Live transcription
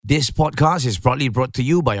This podcast is proudly brought to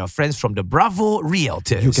you by our friends from the Bravo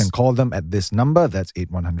Realtors. You can call them at this number. That's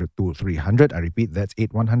 8100-2300. I repeat, that's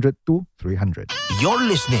 8100-2300. You're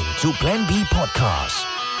listening to Plan B Podcast.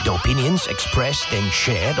 The opinions expressed and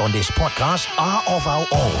shared on this podcast are of our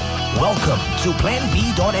own. Welcome to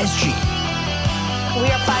PlanB.sg. We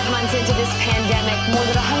are 5 months into this pandemic. More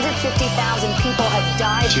than 150,000 people have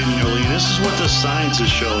died. Continually, this is what the science is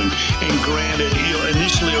showing. And granted,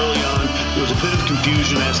 initially early on, there was a bit of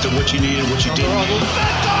confusion as to what you needed, what you didn't need.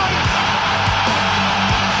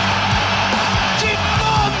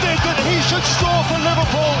 Demanded that he should score for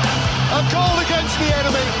Liverpool. A goal against the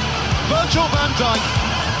enemy. Virgil van Dijk.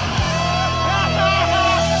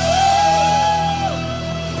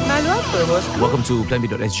 Welcome to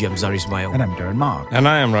PlanB.sg. I'm Zari Ismail. And I'm Darren Mark. And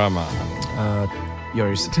I am Rama.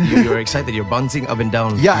 You're excited. You're bouncing up and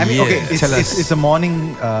down. Yeah, I mean, Yeah. okay, Tell us. it's a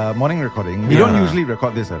morning recording. We don't usually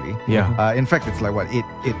record this early. Yeah. In fact, it's like,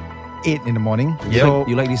 8 in the morning. Yeah. So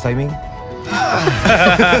You like this timing?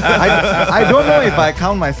 I don't know if I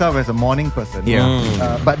count myself as a morning person.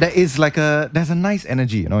 Yeah. But there's a nice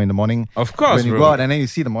energy, in the morning. Of course, when you bro. go out and then you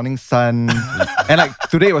see the morning sun. And like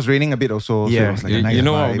today it was raining a bit also. So Yeah. it was like a nice You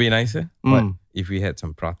know what vibe. would be nicer? What? If we had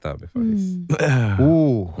some prata before this.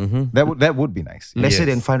 Ooh, that would be nice. Lesser Yes.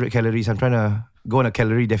 than 500 calories. I'm trying to go on a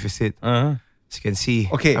calorie deficit. Uh-huh. As you can see,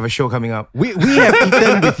 Okay. I have a show coming up. We have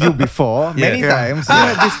eaten with you before many times. You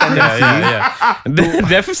have this tendency. The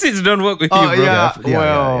deficits don't work with you, bro.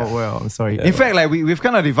 Well, I'm sorry. In fact, like we've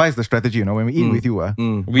kind of devised the strategy, when we eat with you,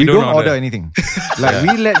 we don't don't order order. anything. Like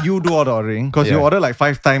we let you do all the ordering because you order like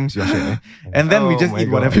 5 times your share. And then we Oh just my eat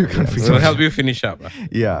whatever God. you can finish. So help you finish up.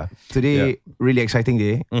 Yeah. Today, really exciting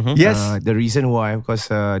day. Yes. The reason why, because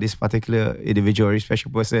this particular individual, very special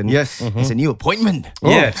person, Yes. has a new appointment.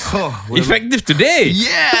 Yes. Effective today.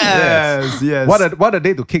 Yes. What a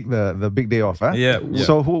day to kick the big day off, huh? Yeah.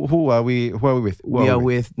 So who are we with? We are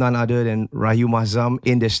with none other than Rahayu Mahzam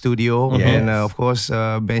in the studio. And of course,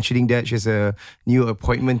 mentioning that she has a new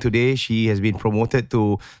appointment today. She has been promoted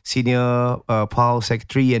to Senior PAL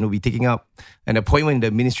Secretary and will be taking up an appointment in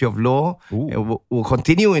the Ministry of Law. And will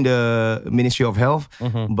continue in the Ministry of Health,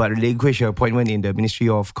 but relinquish her appointment in the Ministry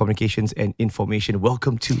of Communications and Information.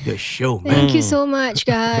 Welcome to the show, man. Thank you so much,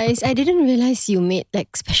 guys. I didn't realize you made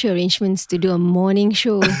like special arrangements to do a morning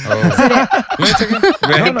show. So that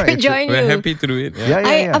I could join We're you. happy to do it.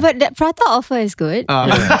 Yeah. But that prata offer is good.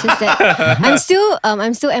 Just that I'm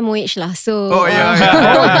still MOH lah. So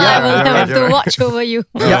I will have to watch over you.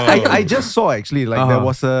 Yeah, I just saw actually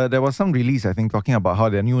there was some release I think talking about how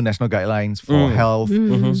there are new national guidelines for health.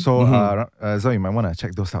 So Zoe, you might want to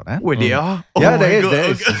check those out. Where they are? Yeah, there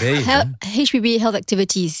is. HPB health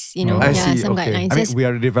activities, I see, some okay. guidelines. I mean, Yes. we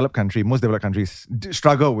are a developed country. Most developed countries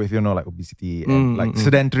struggle with like obesity and like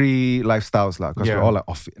sedentary lifestyles lah. Because we're all like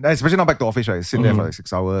especially not back to office, right? Sit there for like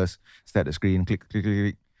 6 hours, stare at the screen, click,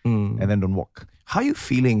 and then don't walk. How are you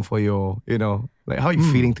feeling for your, how are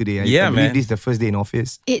you feeling today? I Yeah, believe man. this is the first day in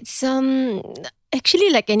office. It's actually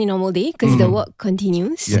like any normal day because the work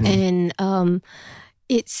continues. Yes. And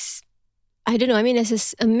it's, I don't know, I mean,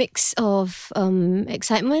 there's a mix of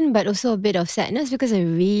excitement but also a bit of sadness because I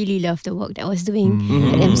really love the work that I was doing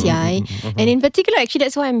at MCI. And in particular, actually,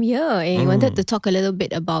 that's why I'm here. I wanted to talk a little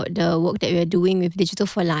bit about the work that we are doing with Digital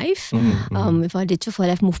for Life, with our Digital for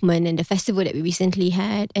Life movement and the festival that we recently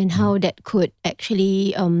had, and how that could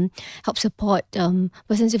actually help support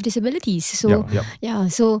persons with disabilities. So,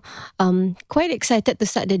 so quite excited to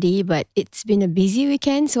start the day, but it's been a busy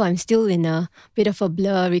weekend, so I'm still in a bit of a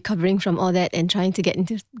blur, recovering from all that and trying to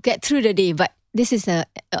get through the day. But this is an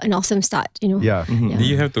awesome start, Yeah. Do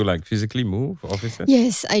you have to like physically move offices?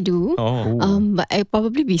 Yes, I do. Oh. But I'll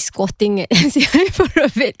probably be squatting at MCI for a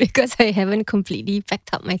bit because I haven't completely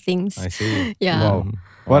packed up my things. I see. Yeah. Wow.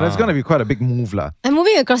 Well, that's going to be quite a big move lah. I'm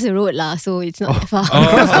moving across the road lah, so it's not that far.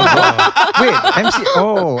 Wait,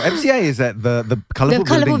 MCI is at the colourful The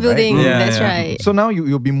colourful building, right? Yeah, that's yeah. right. So now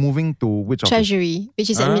you'll be moving to which office? Treasury,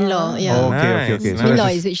 which is admin law. Yeah. Oh, okay. Nice, So nice. Admin law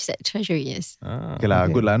that's is which is at Treasury, yes. okay lah,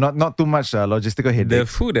 good lah. Not too much logistical The headache.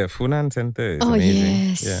 food at Funan Center is Oh,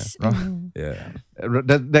 amazing. yes. Yeah.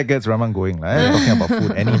 That gets Raman going lah. Talking about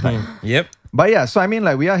food anytime. Yep. But yeah, so I mean,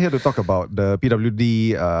 like we are here to talk about the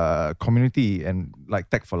PwD community and like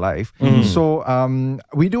Tech for Life. So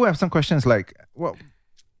we do have some questions like, well,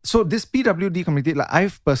 so this PwD community, like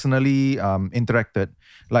I've personally interacted,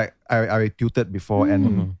 like I tutored before,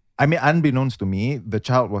 and I mean, unbeknownst to me, the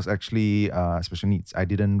child was actually special needs. I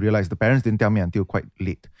didn't realize, the parents didn't tell me until quite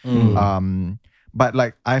late. But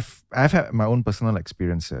like I've had my own personal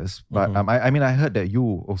experiences. But I heard that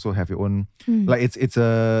you also have your own. Like it's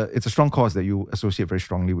a strong cause that you associate very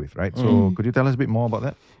strongly with, right? So could you tell us a bit more about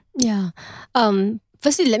that? Yeah.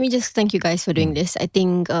 Firstly, let me just thank you guys for doing this. I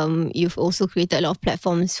think you've also created a lot of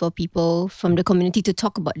platforms for people from the community to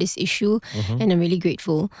talk about this issue, and I'm really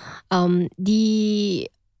grateful. The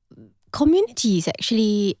community is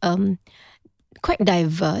actually quite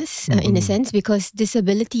diverse in a sense, because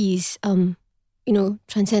disabilities,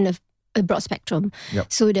 transcend a broad spectrum.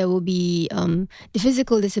 Yep. So there will be the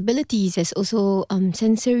physical disabilities. There's also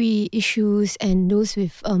sensory issues and those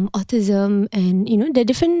with autism, and the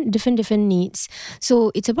different needs.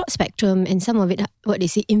 So it's a broad spectrum, and some of it, what they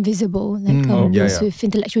say, invisible, like those with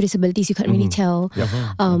intellectual disabilities, you can't really tell.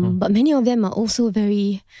 But many of them are also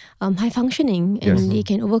very high functioning, and they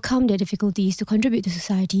can overcome their difficulties to contribute to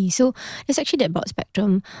society. So there's actually that broad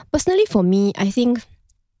spectrum. Personally, for me, I think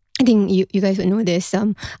you guys would know this.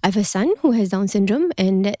 I have a son who has Down syndrome,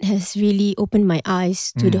 and that has really opened my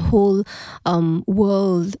eyes to the whole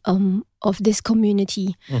world of this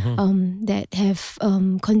community that have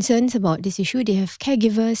concerns about this issue. They have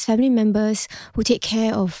caregivers, family members who take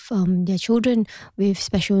care of their children with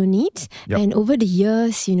special needs. And over the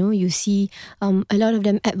years, you see a lot of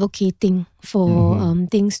them advocating for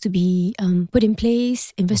things to be put in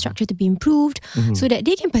place, infrastructure to be improved, so that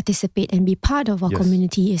they can participate and be part of our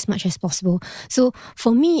community as much as possible. So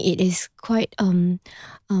for me, it is quite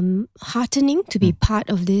heartening to be part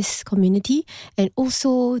of this community, and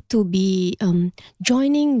also to be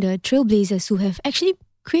joining the trailblazers who have actually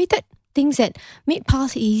created things that made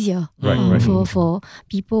paths easier for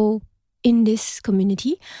people in this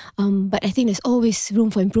community. But I think there's always room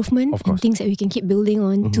for improvement and things that we can keep building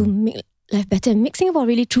on to make life better and make Singapore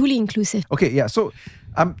really truly inclusive. Okay, yeah. So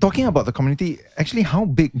I'm talking about the community. Actually, how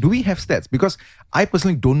big do we have stats? Because I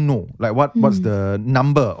personally don't know like what's the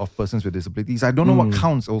number of persons with disabilities. I don't know what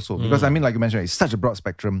counts also, because like you mentioned, it's such a broad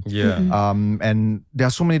spectrum. And there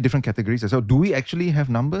are so many different categories as well. Do we actually have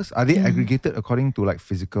numbers? Are they aggregated according to like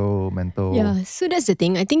physical, mental? Yeah, so that's the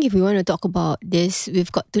thing. I think if we want to talk about this,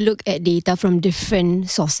 we've got to look at data from different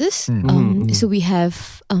sources. So we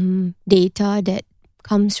have data that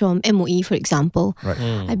comes from MOE, for example.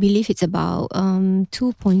 I believe it's about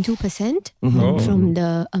 2.2% from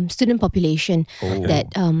the student population that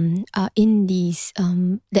are in these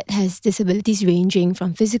that has disabilities ranging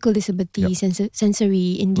from physical disabilities and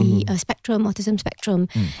sensory in the spectrum, autism spectrum.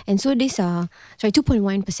 And so these are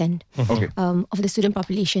 2.1% of the student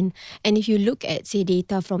population. And if you look at, say,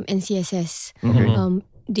 data from NCSS,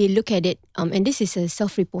 they look at it, and this is a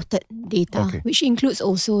self-reported data, which includes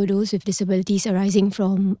also those with disabilities arising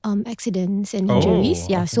from accidents and injuries.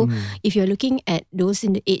 So if you're looking at those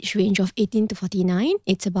in the age range of 18 to 49,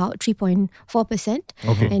 it's about 3.4%.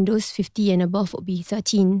 And those 50 and above would be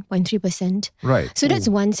 13.3%. So that's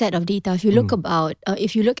one set of data. If you look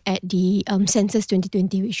at the Census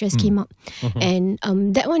 2020, which just came up, and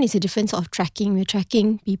that one is a different sort of tracking. We're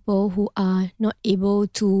tracking people who are not able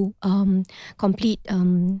to complete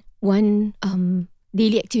one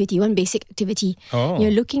daily activity, one basic activity.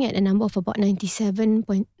 You're looking at a number of about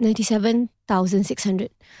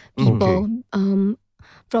 97,600 people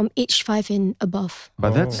from age 5 and above.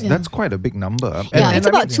 But that's quite a big number. It's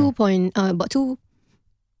about 2%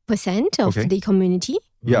 of the community.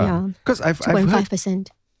 Because I've heard 2.5%.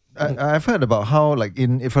 I've heard about how, like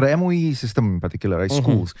for the MOE system in particular, right,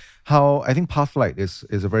 schools, how I think Pathlight is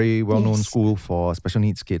a very well-known school for special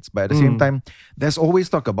needs kids. But at the same time, there's always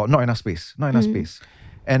talk about not enough space.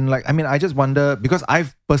 And like, I just wonder, because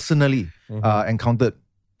I've personally encountered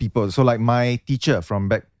people. So like my teacher from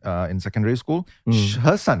back in secondary school,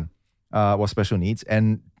 her son was special needs,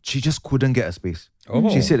 and she just couldn't get a space.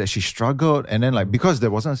 She said that she struggled, and then like because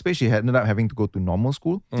there wasn't a space, she ended up having to go to normal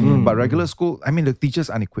school. But regular school, the teachers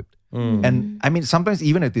aren't equipped. And sometimes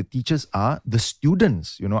even if the teachers are, the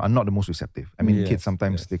students, are not the most receptive. Kids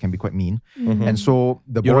sometimes they can be quite mean. And so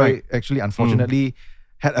the boy actually unfortunately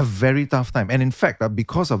had a very tough time. And in fact,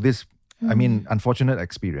 because of this, unfortunate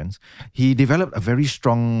experience, he developed a very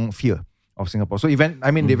strong fear of Singapore. So they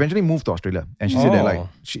eventually moved to Australia, and she said that like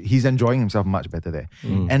he's enjoying himself much better there.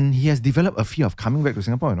 And he has developed a fear of coming back to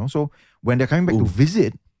Singapore, So when they're coming back to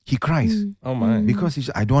visit, he cries. Because he's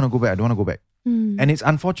I don't want to go back. And it's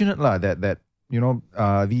unfortunate that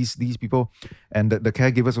these people and the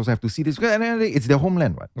caregivers also have to see this, because it's their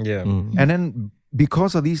homeland, right? And then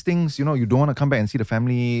because of these things, you don't want to come back and see the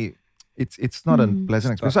family. it's not a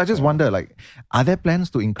pleasant experience. So I just wonder, like, are there plans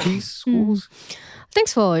to increase schools?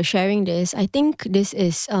 Thanks for sharing this. I think this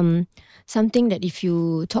is something that if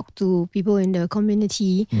you talk to people in the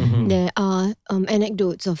community, there are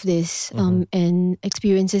anecdotes of this and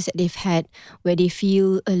experiences that they've had where they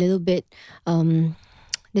feel a little bit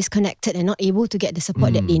disconnected and not able to get the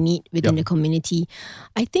support that they need within the community.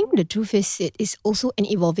 I think the truth is it is also an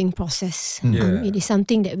evolving process. It is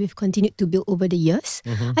something that we've continued to build over the years.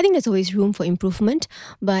 I think there's always room for improvement,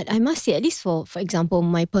 but I must say, at least for example,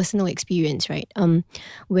 my personal experience, right?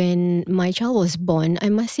 When my child was born, I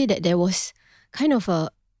must say that there was kind of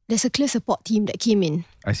there's a clear support team that came in.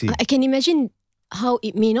 I see. I can imagine how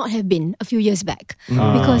it may not have been a few years back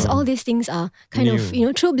because all these things are kind of,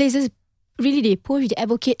 trailblazers. Really, they push, they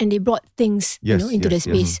advocate, and they brought things into the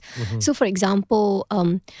space. So, for example,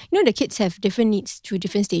 the kids have different needs through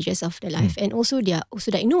different stages of their life, and also they are also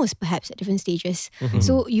diagnosed perhaps at different stages.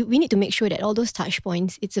 So, we need to make sure that all those touch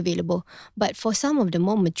points it's available. But for some of the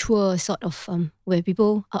more mature sort of where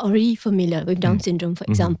people are already familiar with Down syndrome, for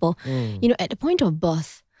example, at the point of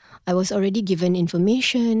birth, I was already given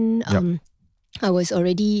information. I was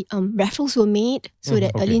already referrals were made so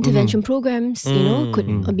that early intervention programs,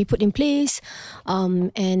 could be put in place,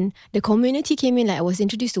 and the community came in. Like I was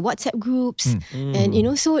introduced to WhatsApp groups,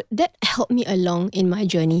 and so that helped me along in my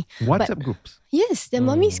journey. WhatsApp groups. Yes, the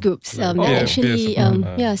mummies groups, actually,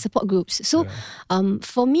 support groups. So,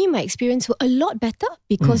 for me, my experience were a lot better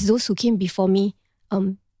because those who came before me,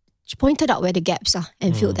 pointed out where the gaps are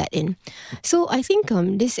and filled that in. So I think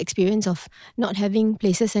this experience of not having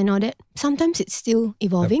places and all that, sometimes it's still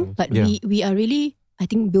evolving, but we are really, I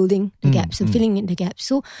think, building the gaps and filling in the gaps.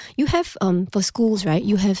 So you have, for schools, right,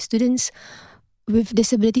 you have students with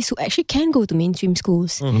disabilities who actually can go to mainstream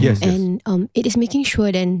schools. And it is making sure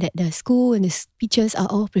then that the school and the teachers are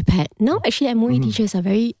all prepared. Now actually MOE teachers are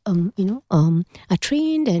very, are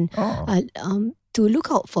trained and to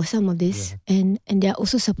look out for some of this, and they are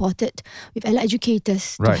also supported with allied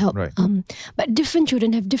educators to help. But different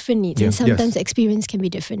children have different needs, and sometimes the experience can be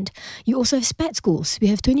different. You also have SPAT schools. We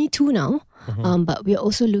have 22 now, but we are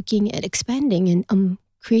also looking at expanding and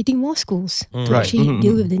creating more schools to actually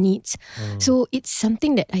deal with the needs. So it's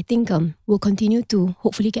something that I think will continue to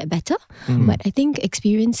hopefully get better. But I think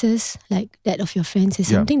experiences like that of your friends is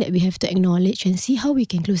something that we have to acknowledge and see how we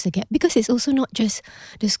can close the gap. Because it's also not just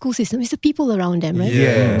the school system, it's the people around them, right?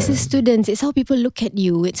 It's the students, it's how people look at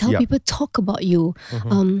you, it's how people talk about you.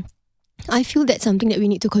 I feel that's something that we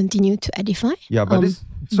need to continue to edify. But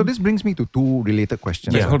this brings me to two related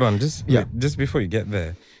questions. Hold on, just before you get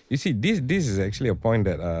there. You see, this is actually a point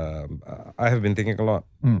that I have been thinking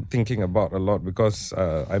about a lot because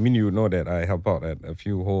you know that I help out at a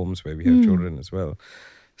few homes where we have children as well.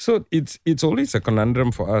 So it's always a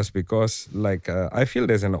conundrum for us because I feel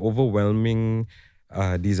there's an overwhelming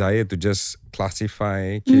desire to just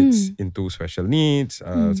classify kids into special needs.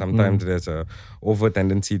 Sometimes there's a over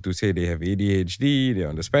tendency to say they have ADHD, they're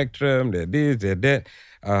on the spectrum, they're this, they're that.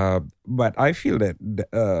 But I feel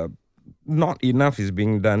that not enough is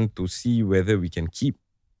being done to see whether we can keep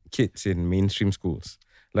kids in mainstream schools.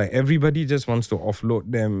 Like everybody just wants to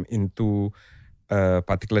offload them into a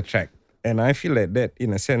particular track. And I feel like that,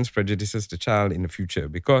 in a sense, prejudices the child in the future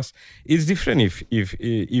because it's different if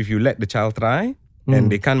you let the child try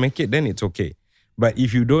and they can't make it, then it's okay. But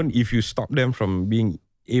if you stop them from being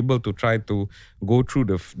able to try to go through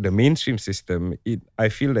the mainstream system, I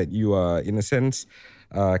feel that you are, in a sense,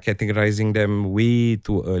 categorizing them way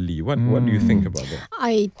too early. What do you think about that?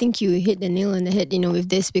 I think you hit the nail on the head, with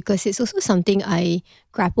this because it's also something I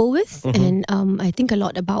grapple with and I think a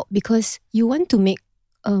lot about because you want to make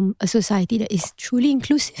a society that is truly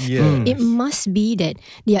inclusive. It must be that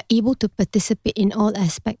they are able to participate in all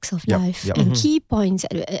aspects of life and key points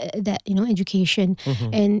at that, education.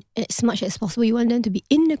 And as much as possible, you want them to be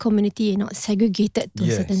in the community and not segregated to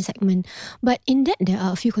a certain segment. But in that, there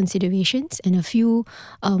are a few considerations and a few,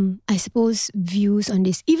 I suppose, views on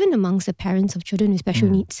this, even amongst the parents of children with special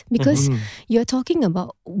needs. Because you're talking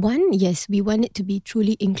about, one, yes, we want it to be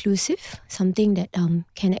truly inclusive, something that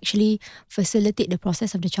can actually facilitate the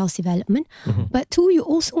process of the child's development. But two, you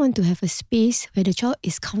also want to have a space where the child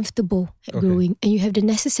is comfortable at growing and you have the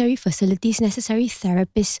necessary facilities, necessary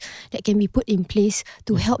therapists that can be put in place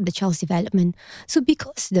to help the child's development. So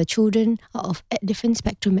because the children are at different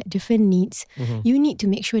spectrum, at different needs, you need to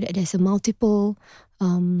make sure that there's a multiple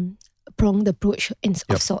pronged approach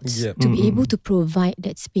of sorts to be able to provide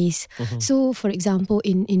that space. So for example,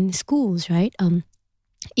 in schools, right,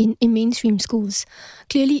 in mainstream schools,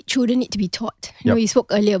 clearly children need to be taught. You know, you spoke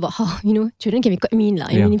earlier about how, children can be quite mean.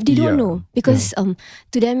 I mean, if they don't know, because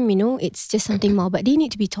to them, it's just something more, but they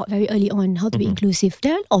need to be taught very early on how to be inclusive.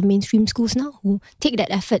 There are a lot of mainstream schools now who take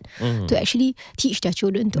that effort to actually teach their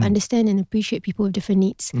children to understand and appreciate people with different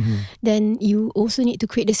needs. Then you also need to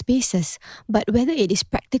create the spaces. But whether it is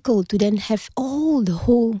practical to then have the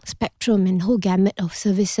whole spectrum and whole gamut of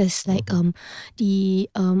services like the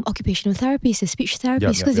occupational therapists, the speech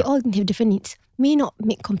therapists, because they all have different needs, may not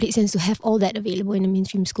make complete sense to have all that available in a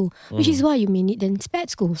mainstream school, which is why you may need then SPAD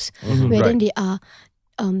schools, where then they are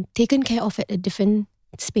taken care of at a different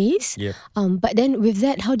space. But then with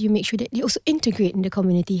that, how do you make sure that they also integrate in the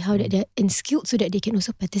community, how that they're skilled so that they can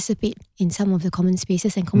also participate in some of the common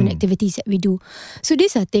spaces and common activities that we do. So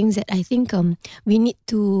these are things that I think we need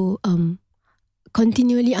to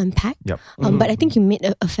continually unpack. But I think you made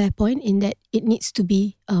a fair point in that it needs to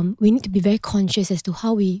be, we need to be very conscious as to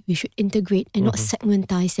how we should integrate and not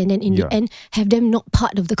segmentize, and then in the end have them not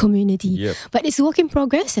part of the community. But it's a work in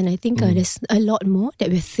progress, and I think there's a lot more that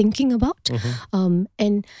we're thinking about.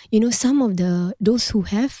 And some of those who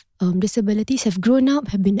have disabilities have grown up,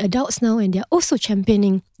 have been adults now, and they're also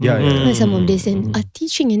championing some of this and are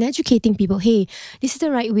teaching and educating people, hey, this is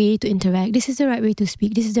the right way to interact, this is the right way to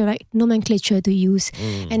speak, this is the right nomenclature to use.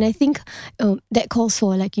 And I think that calls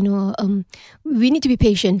for we need to be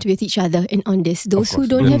patient with each other on this. Those who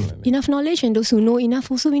don't have enough knowledge and those who know enough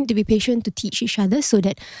also need to be patient to teach each other so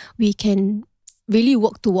that we can really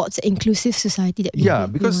work towards an inclusive society that we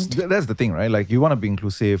because that's the thing, right? Like, you want to be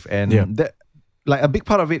inclusive, and that, like, a big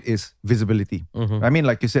part of it is visibility. I mean,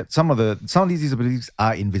 like you said, some of these disabilities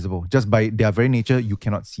are invisible. Just by their very nature, you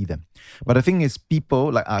cannot see them. But the thing is,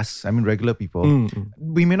 people like us, I mean, regular people,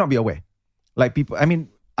 we may not be aware. Like, people, I mean,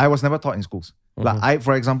 I was never taught in schools. Like,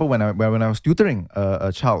 for example, when I was tutoring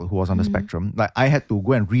a child who was on the spectrum, like, I had to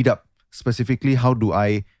go and read up specifically how do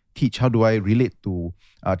I teach, how do I relate to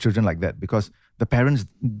children like that, because the parents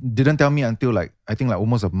didn't tell me until I think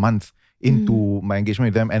almost a month into my engagement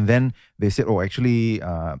with them, and then they said, oh, actually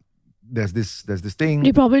there's this thing.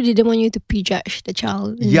 They probably didn't want you to prejudge the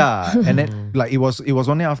child. And then it was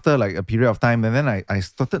only after a period of time, and then I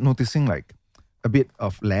started noticing a bit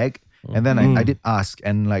of lag, and then I did ask,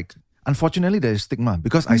 and unfortunately there is stigma,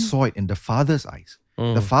 because I saw it in the father's eyes.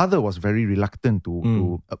 The father was very reluctant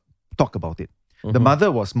to talk about it. The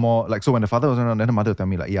mother was more so when the father was around, then the mother would tell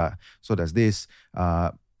me so there's this,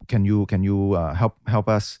 can you help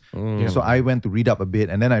us? So I went to read up a bit,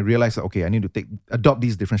 and then I realized okay, I need to adopt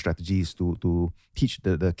these different strategies to teach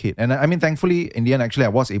the kid. And I mean, thankfully in the end, actually I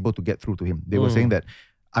was able to get through to him. They were saying that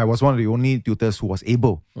I was one of the only tutors who was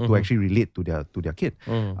able to actually relate to their kid.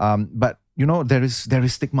 But there is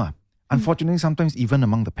stigma, unfortunately, sometimes even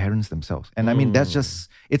among the parents themselves. And I mean, that's just,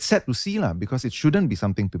 it's sad to see because it shouldn't be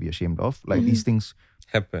something to be ashamed of. These things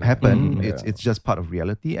happen. It's just part of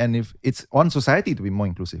reality, and if it's on society to be more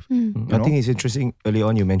inclusive. I think it's interesting. Early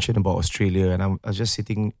on, you mentioned about Australia, and I was just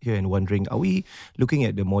sitting here and wondering: are we looking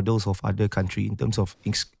at the models of other countries in terms of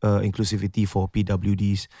inclusivity for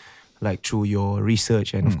PwDs, through your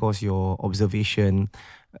research and of course your observation?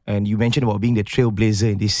 And you mentioned about being the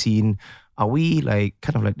trailblazer in this scene. Are we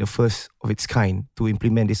kind of the first of its kind to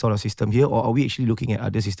implement this sort of system here, or are we actually looking at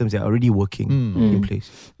other systems that are already working in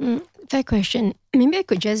place? Fair question. Maybe I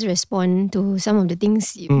could just respond to some of the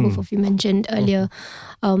things both of you mentioned earlier.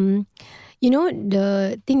 The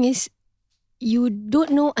thing is, you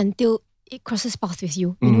don't know until it crosses paths with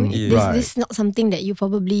you. This is not something that you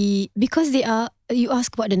probably, because you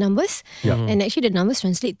ask about the numbers, and actually the numbers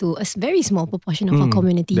translate to a very small proportion of our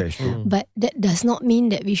community. But that does not mean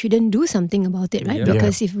that we shouldn't do something about it, right?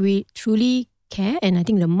 Because if we truly care, and I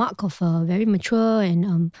think the mark of a very mature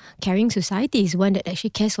and caring society is one that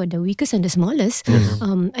actually cares for the weakest and the smallest,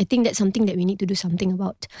 I think that's something that we need to do something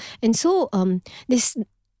about. And so this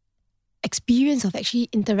experience of actually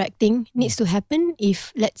interacting needs to happen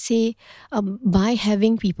if, let's say, by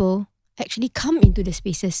having people actually come into the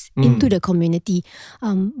spaces, into the community.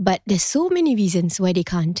 But there's so many reasons why they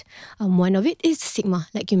can't. One of it is stigma,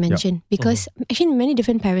 like you mentioned, because actually many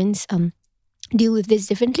different parents deal with this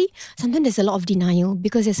differently. Sometimes there's a lot of denial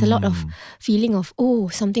because there's a lot of feeling of, oh,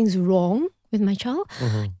 something's wrong with my child.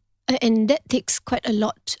 And that takes quite a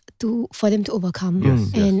lot for them to overcome.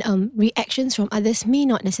 And reactions from others may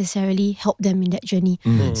not necessarily help them in that journey.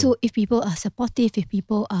 So if people are supportive, if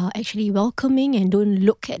people are actually welcoming and don't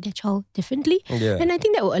look at their child differently, then I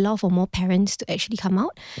think that will allow for more parents to actually come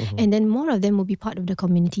out, and then more of them will be part of the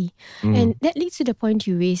community. And that leads to the point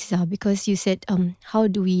you raised, because you said, how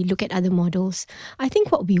do we look at other models? I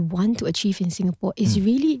think what we want to achieve in Singapore is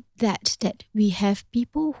really that we have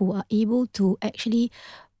people who are able to actually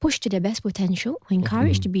push to their best potential,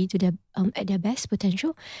 encouraged to be to their at their best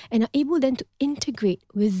potential, and are able then to integrate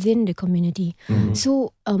within the community.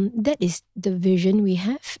 So that is the vision we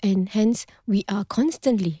have, and hence we are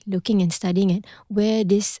constantly looking and studying at where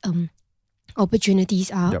this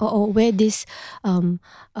opportunities are, or where these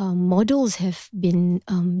models have been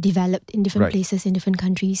developed in different places, in different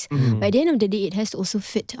countries. By the end of the day, it has to also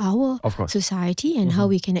fit our society and how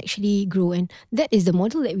we can actually grow. And that is the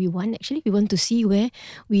model that we want. Actually, we want to see where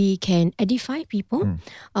we can edify people,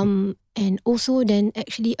 and also then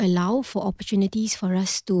actually allow for opportunities for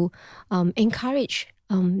us to encourage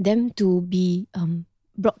them to be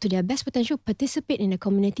brought to their best potential, participate in the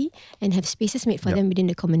community, and have spaces made for them within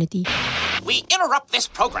the community. We interrupt this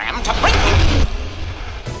program to bring you...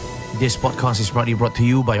 This podcast is proudly brought to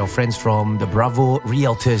you by our friends from the Bravo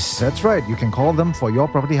Realtors. That's right. You can call them for your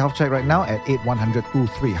property health check right now at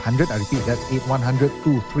 8100-2300. I repeat, that's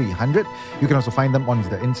 8100-2300. You can also find them on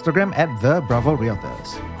the Instagram at the Bravo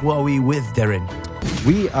Realtors. Who are we with, Darren?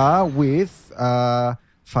 We are with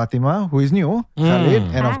Fatima, who is new, Khalid,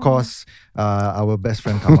 and of course our best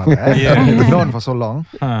friend Kamal, we've known for so long.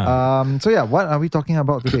 So what are we talking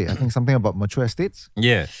about today? I think something about mature estates.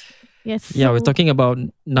 Yes. Yeah, we're talking about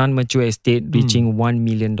non-mature estate reaching $1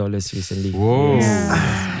 million recently. Whoa.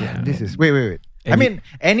 This is wait. I mean,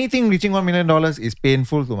 anything reaching $1 million is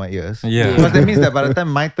painful to my ears. Yeah. Because that means that by the time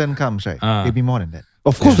my turn comes, right, it'll be more than that.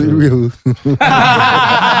 Of course it will. Why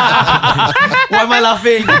am I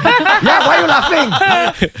laughing? Yeah, why are you laughing?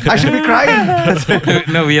 I should be crying.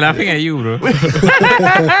 No, we're laughing at you, bro.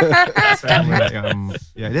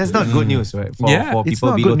 That's not good news, right? For It's people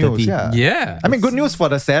not below good 30. news, Yeah. I mean, good news for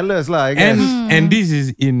the sellers, I guess. And this is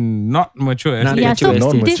in not mature estates. Yeah, so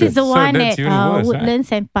non-mature. this is the one that's at even worse,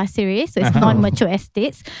 Woodlands and Pasir Ris, so it's non-mature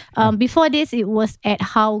estates. Before this, it was at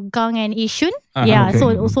Hougang and Yishun.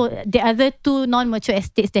 So also the other two non-mature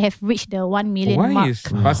estates, they have reached the 1 million Why mark. is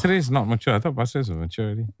Pasir Ris not mature? I thought Pasir Ris was mature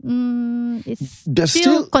already. It's There's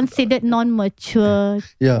still still- considered non-mature.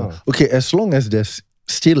 Yeah. Okay, as long as there's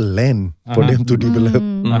still land for them to develop,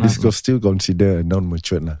 this is still considered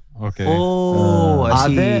non-matured. Okay. Oh, I Are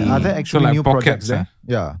see. there actually like new projects pockets, there?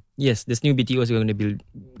 Yeah. Yes, there's new BTOs we're going to build.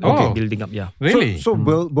 Building up, Really? So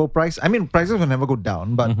will prices will never go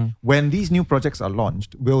down, but when these new projects are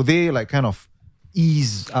launched, will they kind of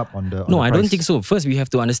ease up on the No, the I don't price? think so. First, we have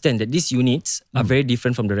to understand that these units are very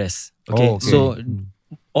different from the rest. Okay, Oh, okay. so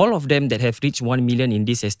all of them that have reached 1 million in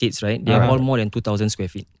these estates, right? They are all more than 2,000 square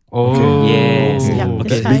feet. Oh. Yes. Yeah,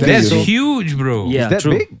 Okay. That's So- huge, bro. Yeah, Is that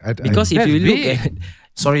true. big? Because if That's you look big. at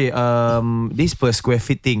Sorry, this per square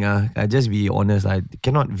feet thing, I just be honest, I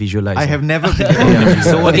cannot visualize. I have never been.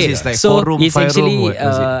 So what is this, like so 4 room, it's 5 actually room? What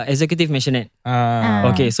is it? executive maisonette.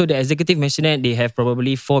 Okay, so the executive maisonette, they have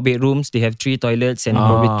probably 4 bedrooms, they have 3 toilets and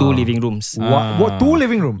probably 2 living rooms. What 2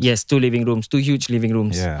 living rooms? Yes, 2 living rooms, 2 huge living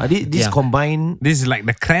rooms. Yeah. This combined. This is like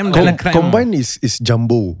the creme de la creme. Combined is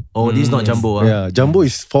jumbo. Oh, this is not jumbo. Yeah, jumbo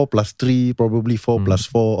is 4 plus 3, probably 4 plus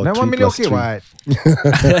 4 or Then 3 1 million plus okay, 3. what?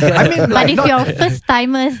 I mean, But if not- you're first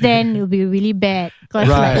timers, then it'll be really bad. Because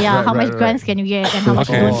how much grants can you get and how much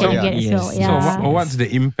loan can you get as well? So what's the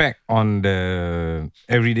impact on the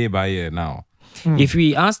everyday buyer now? If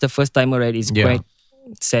we ask the first timer, right, it's quite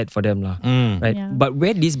sad for them, right? Yeah. But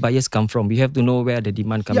where these buyers come from, we have to know where the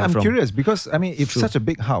demand coming I'm from. curious because I mean, if such a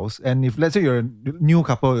big house, and if let's say you're a new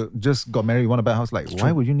couple just got married, you want to buy a house,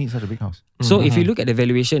 why would you need such a big house? So if you look at the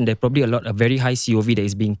valuation, there's probably a very high COV that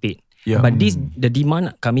is being paid. Yeah. But the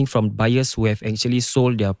demand coming from buyers who have actually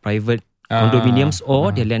sold their private condominiums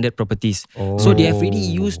or their landed properties. So they have really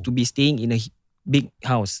used to be staying in a big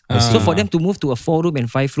house. So for them to move to a 4-room and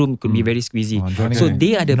 5-room could be very squeezy. So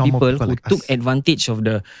they are the normal people people who like took us. advantage of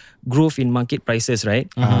the growth in market prices, right?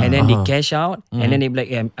 And then they cash out and then they be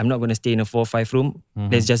like, I'm not going to stay in a 4-5 room.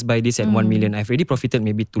 Let's just buy this at 1 million. I've already profited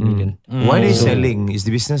maybe 2 million. Why are they selling? Is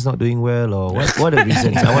the business not doing well, or what are the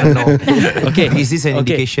reasons? I want to know. Okay. Is this an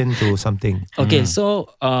indication to something? Okay, so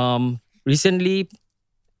recently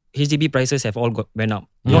HDB prices have all went up.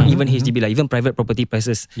 Not even HDB, like even private property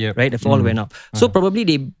prices, right? They've all went up. So probably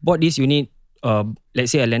they bought this unit,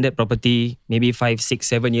 let's say a landed property, maybe 5, 6,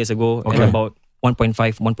 7 years ago at about 1.5,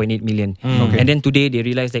 1.8 million. And then today they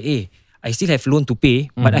realize that, hey, I still have loan to pay,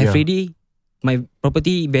 but I've already my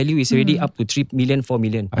property value is already up to 3 million, 4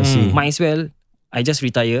 million. I see. Might as well, I just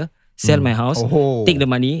retire, sell my house, take the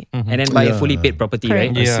money, and then buy a fully paid property,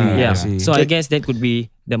 Correct. right? I see. So I guess that could be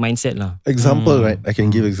the mindset lah. Example, right? I can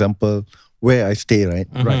give example where I stay, right?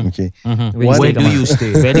 Right. Okay. Where do you stay?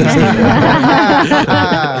 Where do you stay?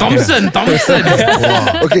 Thompson.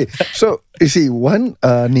 Okay, so you see, one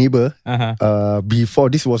neighbor before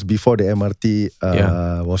the MRT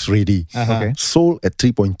was ready, sold at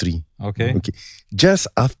 3.3. Okay. Just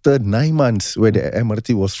after 9 months, where the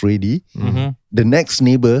MRT was ready, the next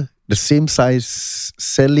neighbor, the same size,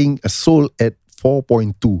 sold at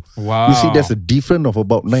 4.2. Wow. You see, there's a difference of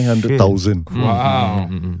about 900,000. Wow.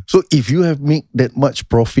 So if you have made that much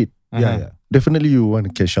profit, definitely you want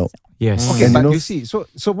to cash out. Yes. Okay, And but you know- you see, so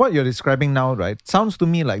what you're describing now, right, sounds to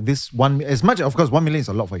me like this as much, of course, 1 million is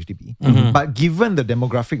a lot for HDB, but given the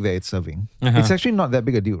demographic that it's serving, it's actually not that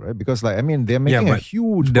big a deal, right? Because they're making a but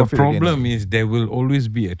huge the profit. problem is there will always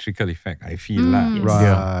be a trickle effect, I feel lah.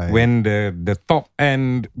 Right. When the top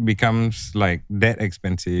end becomes like that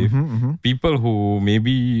expensive, people who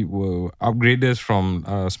maybe were upgraders from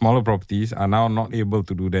smaller properties are now not able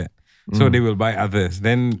to do that. So they will buy others.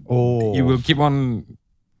 Then you will keep on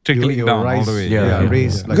trickling down all the way.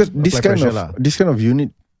 Raise like, Because this kind pressure of unit,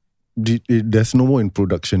 there's no more in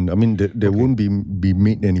production. I mean, there won't be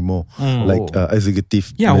made anymore. Like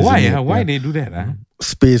executive. Yeah, why? mezzanine, Why they do that?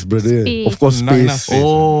 Space, brother. Space. Of course, Not enough space. space.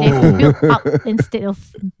 They could build up instead of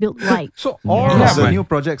build right. So all of the but new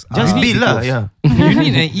projects Just are build lah, because- You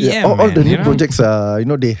need an EM. All the man, new you know? projects are,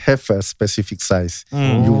 they have a specific size.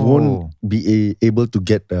 You won't be able to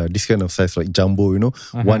get this kind of size like jumbo,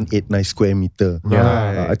 189 square meter.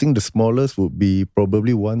 I think the smallest would be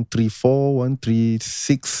probably 134,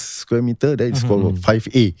 136 square meter. That is called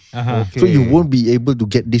 5A. So you won't be able to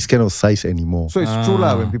get this kind of size anymore. So it's true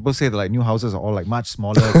lah when people say that like new houses are all like much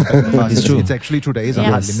smaller. It's true. It's actually true. There is a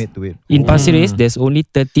hard limit to it. In Pasir Ris, there's only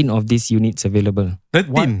 13 of these units available.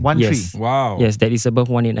 13? One Yes. tree. Wow. Yes, that is above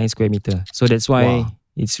 189 square meter. So that's why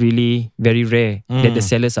it's really very rare that the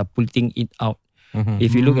sellers are putting it out.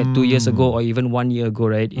 If you look at 2 years ago or even 1 year ago,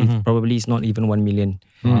 right, it probably is not even 1 million.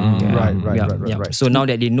 Right. So now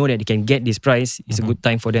that they know that they can get this price, it's a good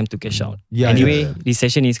time for them to cash out. Yeah, Anyway,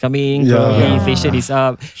 recession is coming, Yeah. probably inflation is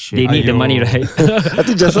up. They need the money, right? I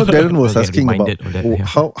think just now Darren was I'll get asking about reminded of that,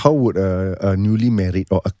 how would a newly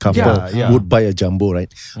married or a couple would buy a jumbo,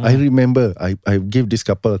 right? I remember I gave this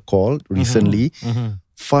couple a call recently.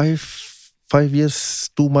 5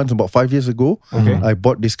 years, 2 months, about 5 years ago, I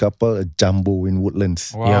bought this couple a jumbo in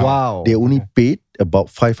Woodlands. Wow. They only paid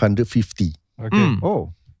about 550. Okay.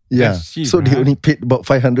 Oh. Yeah, That's cheap, so they huh? only paid about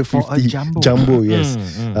 550 For a jumbo. yes.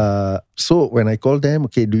 So when I called them,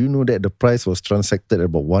 okay, do you know that the price was transacted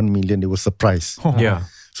at about 1 million? They were surprised. Yeah.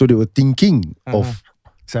 So they were thinking of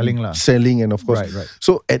Selling lah. selling, and of course, Right.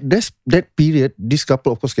 so at that period, this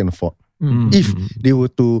couple of course can afford. If they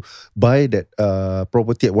were to buy that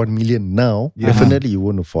property at 1 million now, definitely you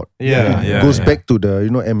won't afford. Goes back to the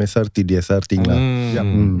MSR TDSR thing lah.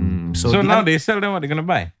 So now they sell them, what they're gonna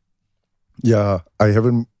buy? Yeah, I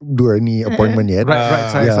haven't do any appointment yet.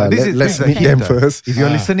 Right. Yeah, let's the meet hint, them first. If you're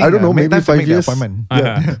listening, I don't know, make maybe time to 5 make the years. appointment.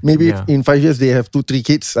 Maybe in 5 years they have 2-3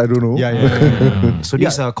 kids. I don't know. So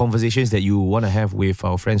these are conversations that you want to have with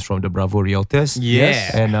our friends from the Bravo Realtors. Yes.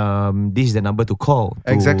 And this is the number to call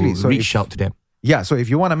to Exactly. So reach out to them. Yeah, so if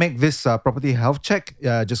you want to make this property health check,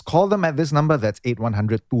 just call them at this number. That's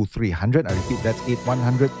 8100-2300. I repeat, that's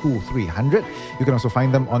 8100-2300. You can also find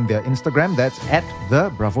them on their Instagram. That's @the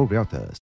Bravo Realtors.